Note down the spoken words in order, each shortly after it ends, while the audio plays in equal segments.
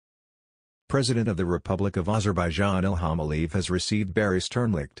President of the Republic of Azerbaijan Ilham Aliyev has received Barry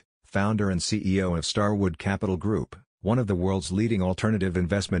Sternlicht, founder and CEO of Starwood Capital Group, one of the world's leading alternative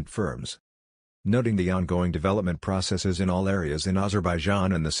investment firms. Noting the ongoing development processes in all areas in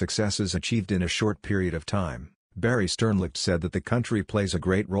Azerbaijan and the successes achieved in a short period of time, Barry Sternlicht said that the country plays a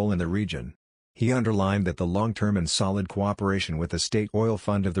great role in the region. He underlined that the long-term and solid cooperation with the State Oil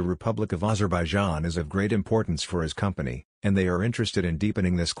Fund of the Republic of Azerbaijan is of great importance for his company, and they are interested in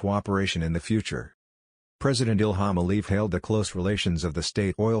deepening this cooperation in the future. President Ilham Aliyev hailed the close relations of the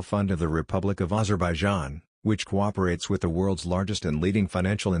State Oil Fund of the Republic of Azerbaijan, which cooperates with the world's largest and leading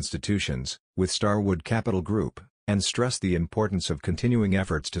financial institutions, with Starwood Capital Group, and stressed the importance of continuing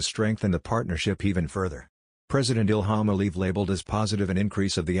efforts to strengthen the partnership even further. President Ilham Aliyev labeled as positive an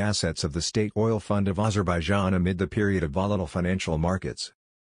increase of the assets of the State Oil Fund of Azerbaijan amid the period of volatile financial markets.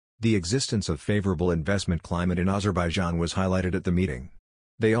 The existence of favorable investment climate in Azerbaijan was highlighted at the meeting.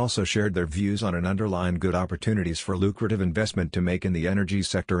 They also shared their views on an underlying good opportunities for lucrative investment to make in the energy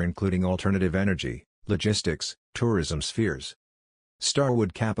sector, including alternative energy, logistics, tourism spheres.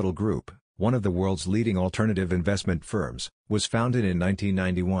 Starwood Capital Group, one of the world's leading alternative investment firms, was founded in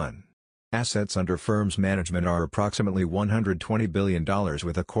 1991. Assets under firm's management are approximately $120 billion,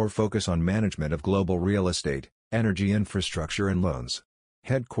 with a core focus on management of global real estate, energy infrastructure and loans.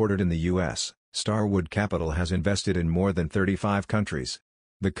 Headquartered in the U.S., Starwood Capital has invested in more than 35 countries.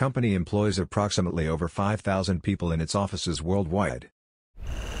 The company employs approximately over 5,000 people in its offices worldwide.